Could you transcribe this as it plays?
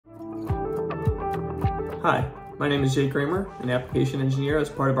Hi, my name is Jake Kramer, an application engineer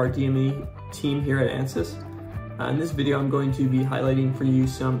as part of our DME team here at Ansys. In this video, I'm going to be highlighting for you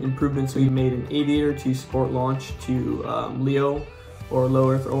some improvements we made in Aviator to support launch to LEO or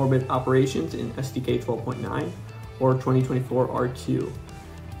low Earth orbit operations in STK 12.9 or 2024 R2.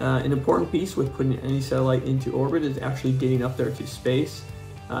 An important piece with putting any satellite into orbit is actually getting up there to space.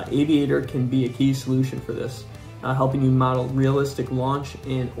 Aviator can be a key solution for this, helping you model realistic launch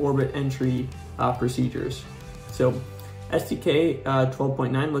and orbit entry procedures. So STK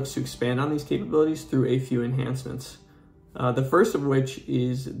 12.9 looks to expand on these capabilities through a few enhancements. The first of which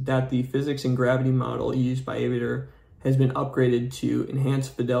is that the physics and gravity model used by Aviator has been upgraded to enhance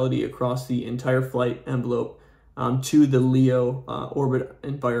fidelity across the entire flight envelope to the LEO orbit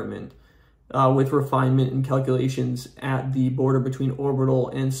environment, with refinement and calculations at the border between orbital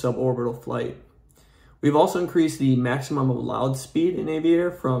and suborbital flight. We've also increased the maximum allowed speed in Aviator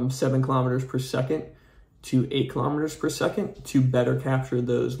from 7 kilometers per second to 8 kilometers per second to better capture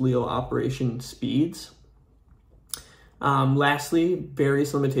those LEO operation speeds. Lastly,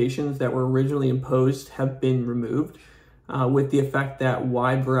 various limitations that were originally imposed have been removed, with the effect that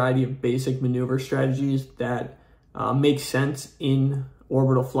wide variety of basic maneuver strategies that make sense in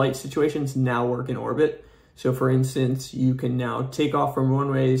orbital flight situations now work in orbit. So for instance, you can now take off from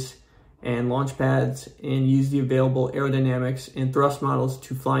runways and launch pads and use the available aerodynamics and thrust models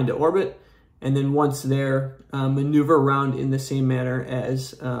to fly into orbit. And then once there, maneuver around in the same manner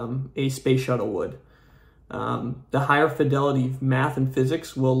as a space shuttle would. The higher fidelity math and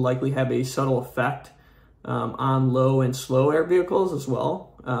physics will likely have a subtle effect on low and slow air vehicles as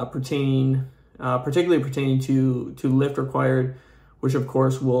well, particularly pertaining to lift required, which of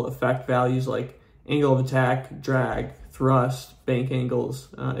course will affect values like angle of attack, drag, thrust, bank angles,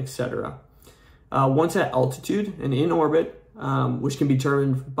 etc. Once at altitude and in orbit, which can be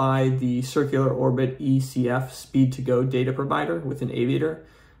determined by the circular orbit ECF speed to go data provider within Aviator,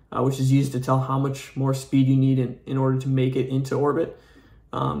 which is used to tell how much more speed you need in order to make it into orbit.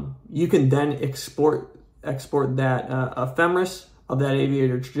 You can then export that ephemeris of that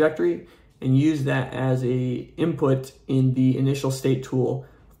Aviator trajectory and use that as a input in the initial state tool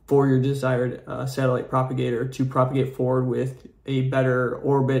for your desired satellite propagator to propagate forward with a better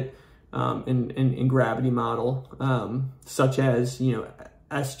orbit and gravity model, such as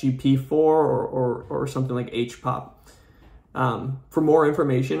SGP4 or something like HPOP. For more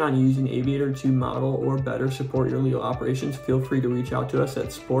information on using Aviator to model or better support your LEO operations, feel free to reach out to us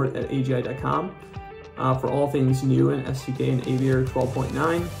at support@agi.com. For all things new in STK and Aviator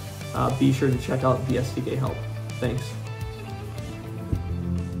 12.9, be sure to check out the STK help. Thanks.